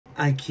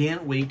I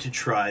can't wait to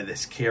try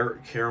this caramel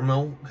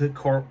caramel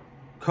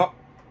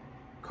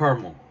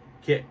caramel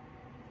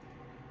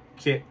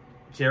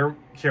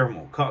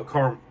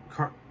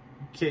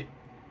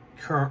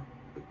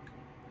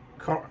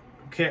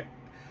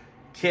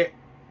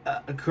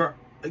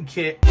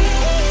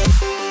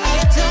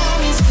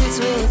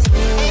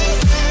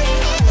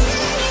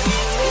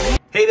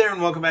Hey there,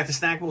 and welcome back to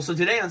Snackable. So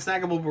today on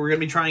Snackable, we're going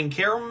to be trying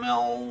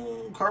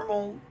caramel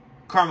corn.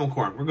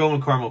 We're going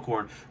with caramel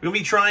corn. We're going to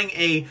be trying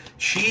a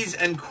cheese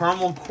and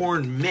caramel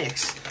corn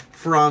mix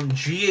from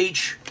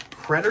GH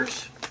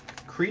Cretors.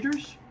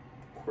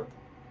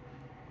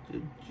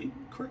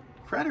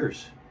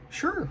 Cretors.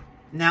 Sure.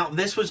 Now,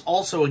 this was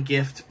also a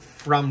gift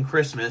from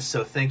Christmas,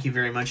 so thank you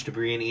very much to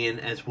Brianne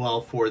as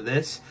well for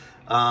this.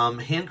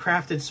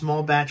 Handcrafted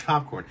small batch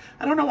popcorn.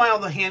 I don't know why all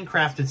the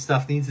handcrafted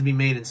stuff needs to be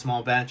made in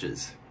small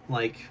batches.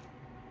 Like,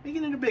 make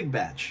it in a big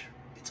batch.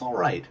 It's all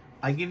right.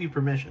 I give you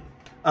permission.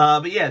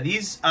 But yeah,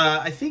 these,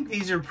 I think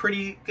these are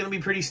gonna be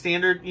pretty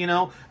standard, you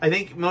know. I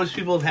think most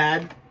people have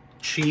had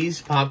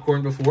cheese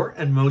popcorn before,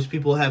 and most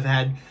people have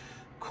had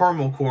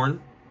caramel corn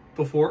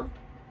before.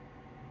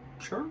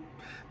 Sure.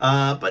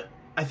 But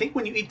I think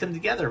when you eat them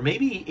together,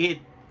 maybe it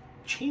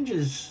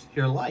changes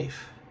your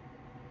life.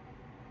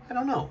 I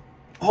don't know.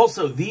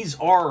 Also, these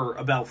are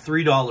about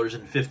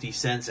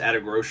 $3.50 at a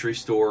grocery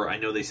store. I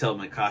know they sell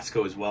them at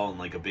Costco as well in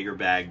like a bigger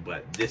bag,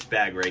 but this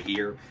bag right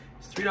here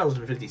is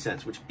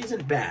 $3.50, which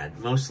isn't bad.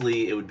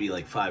 Mostly it would be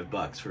like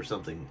 $5 for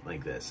something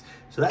like this.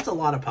 So that's a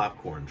lot of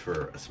popcorn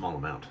for a small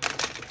amount.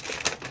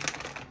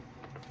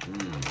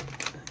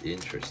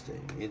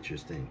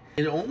 Interesting.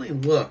 It only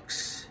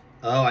looks...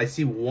 Oh, I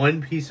see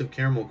one piece of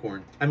caramel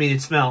corn. I mean,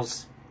 it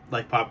smells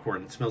like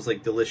popcorn. It smells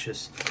like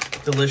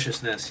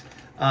deliciousness.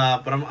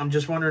 But I'm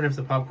just wondering if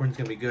the popcorn's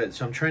gonna be good.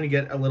 So I'm trying to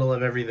get a little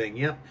of everything.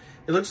 Yep,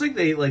 it looks like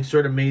they like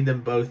sort of made them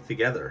both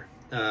together.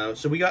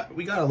 So we got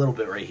a little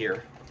bit right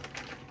here.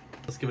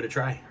 Let's give it a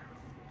try.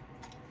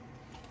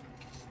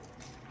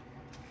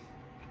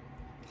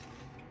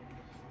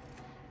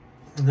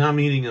 Now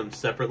I'm eating them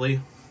separately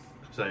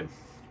because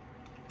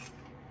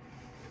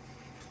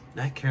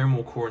that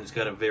caramel corn's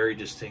got a very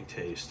distinct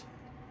taste.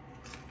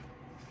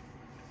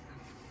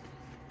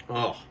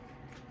 Oh,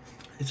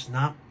 it's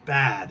not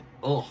bad.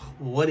 Oh,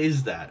 what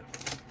is that?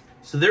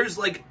 So there's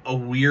like a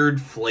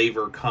weird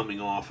flavor coming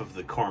off of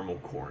the caramel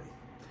corn.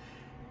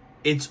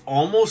 It's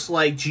almost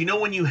like, do you know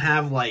when you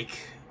have like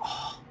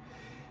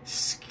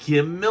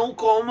skim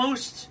milk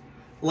almost?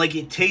 Like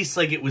it tastes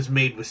like it was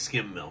made with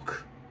skim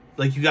milk.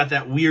 Like you got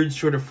that weird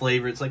sort of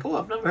flavor. It's like, oh,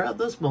 I've never had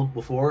this milk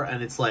before.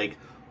 And it's like,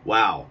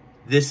 wow,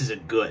 this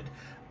isn't good.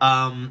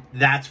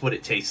 That's what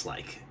it tastes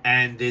like.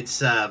 And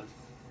it's,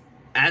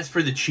 as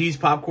for the cheese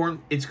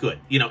popcorn, it's good.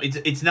 You know,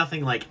 it's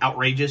nothing like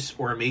outrageous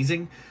or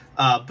amazing,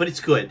 but it's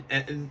good.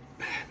 And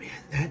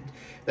man,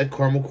 that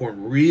caramel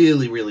corn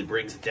really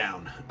brings it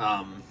down.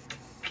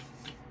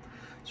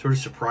 Sort of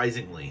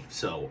surprisingly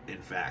so,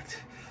 in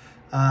fact.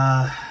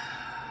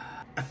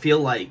 I feel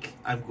like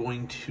I'm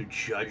going to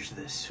judge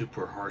this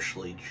super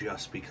harshly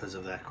just because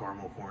of that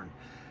caramel corn.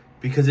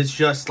 Because it's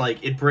just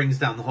like, it brings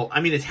down the whole...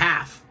 I mean, it's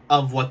half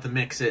of what the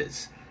mix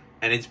is.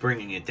 And it's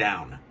bringing it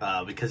down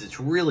because it's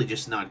really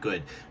just not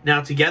good.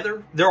 Now,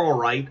 together, they're all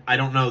right. I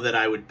don't know that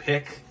I would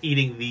pick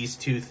eating these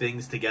two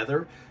things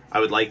together. I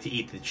would like to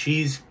eat the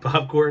cheese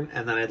popcorn,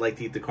 and then I'd like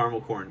to eat the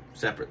caramel corn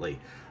separately.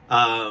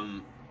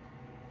 This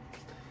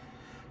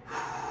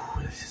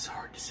is a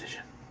hard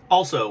decision.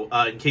 Also,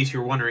 in case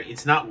you're wondering,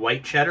 it's not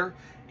white cheddar.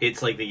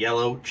 It's like the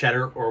yellow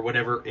cheddar or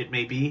whatever it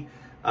may be,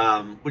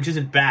 which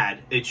isn't bad.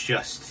 It's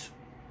just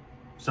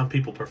some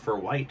people prefer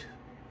white.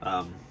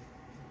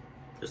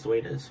 Just the way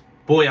it is.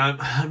 Boy,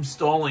 I'm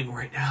stalling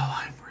right now.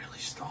 I'm really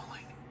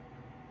stalling.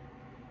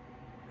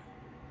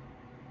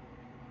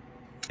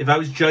 If I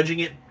was judging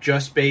it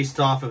just based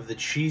off of the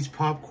cheese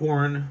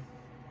popcorn,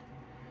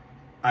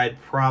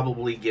 I'd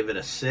probably give it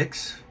a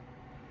 6.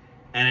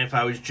 And if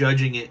I was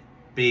judging it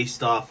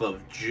based off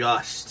of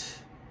just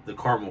the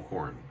caramel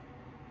corn,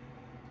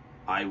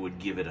 I would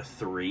give it a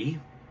 3.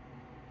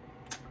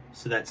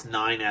 So that's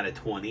 9 out of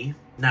 20.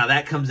 Now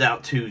that comes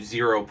out to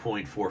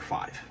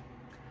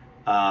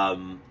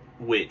 0.45.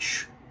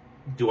 Which,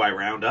 do I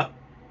round up?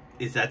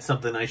 Is that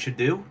something I should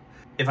do?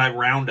 If I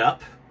round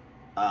up,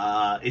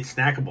 it's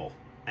snackable.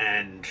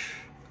 And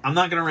I'm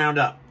not going to round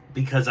up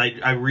because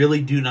I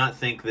really do not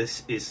think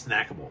this is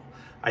snackable.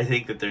 I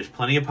think that there's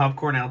plenty of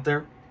popcorn out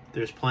there.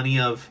 There's plenty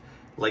of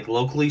like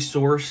locally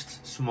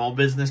sourced small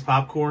business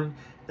popcorn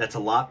that's a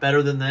lot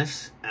better than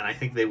this. And I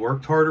think they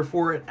worked harder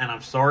for it. And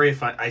I'm sorry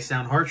if I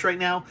sound harsh right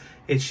now.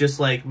 It's just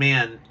like,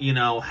 man, you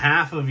know,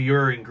 half of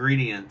your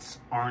ingredients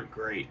aren't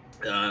great.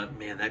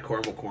 Man, that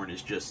caramel corn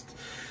is just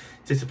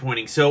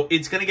disappointing. So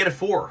it's going to get a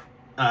 4.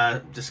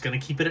 Just going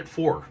to keep it at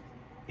 4.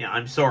 Yeah,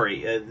 I'm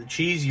sorry. The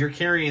cheese, you're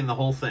carrying the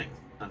whole thing,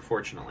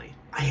 unfortunately.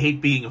 I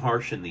hate being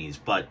harsh in these,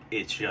 but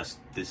it's just,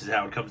 this is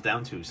how it comes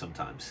down to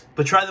sometimes.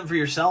 But try them for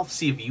yourself.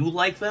 See if you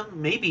like them.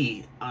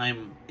 Maybe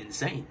I'm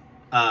insane.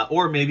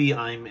 Or maybe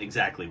I'm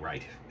exactly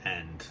right.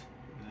 And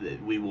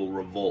we will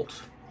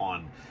revolt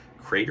on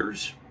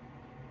Cretors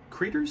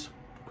Cretors?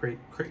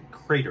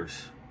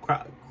 Craters.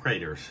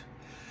 Craters.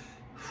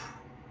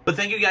 But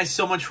thank you guys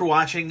so much for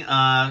watching.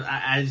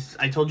 As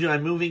I told you,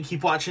 I'm moving.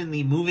 Keep watching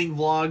the moving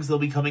vlogs. They'll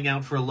be coming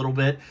out for a little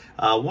bit.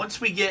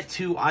 Once we get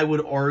to, I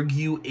would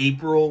argue,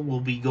 April, we'll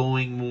be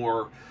going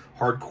more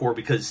hardcore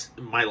because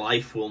my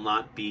life will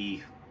not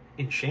be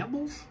in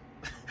shambles.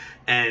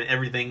 And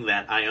everything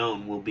that I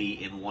own will be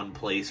in one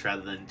place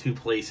rather than two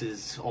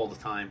places all the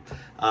time.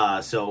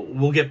 So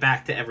we'll get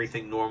back to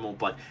everything normal.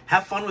 But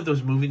have fun with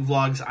those moving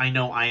vlogs. I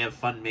know I have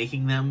fun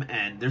making them.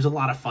 And there's a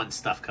lot of fun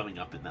stuff coming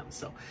up in them.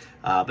 So,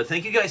 but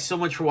thank you guys so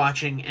much for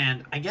watching.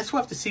 And I guess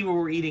we'll have to see what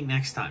we're eating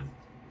next time.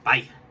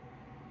 Bye.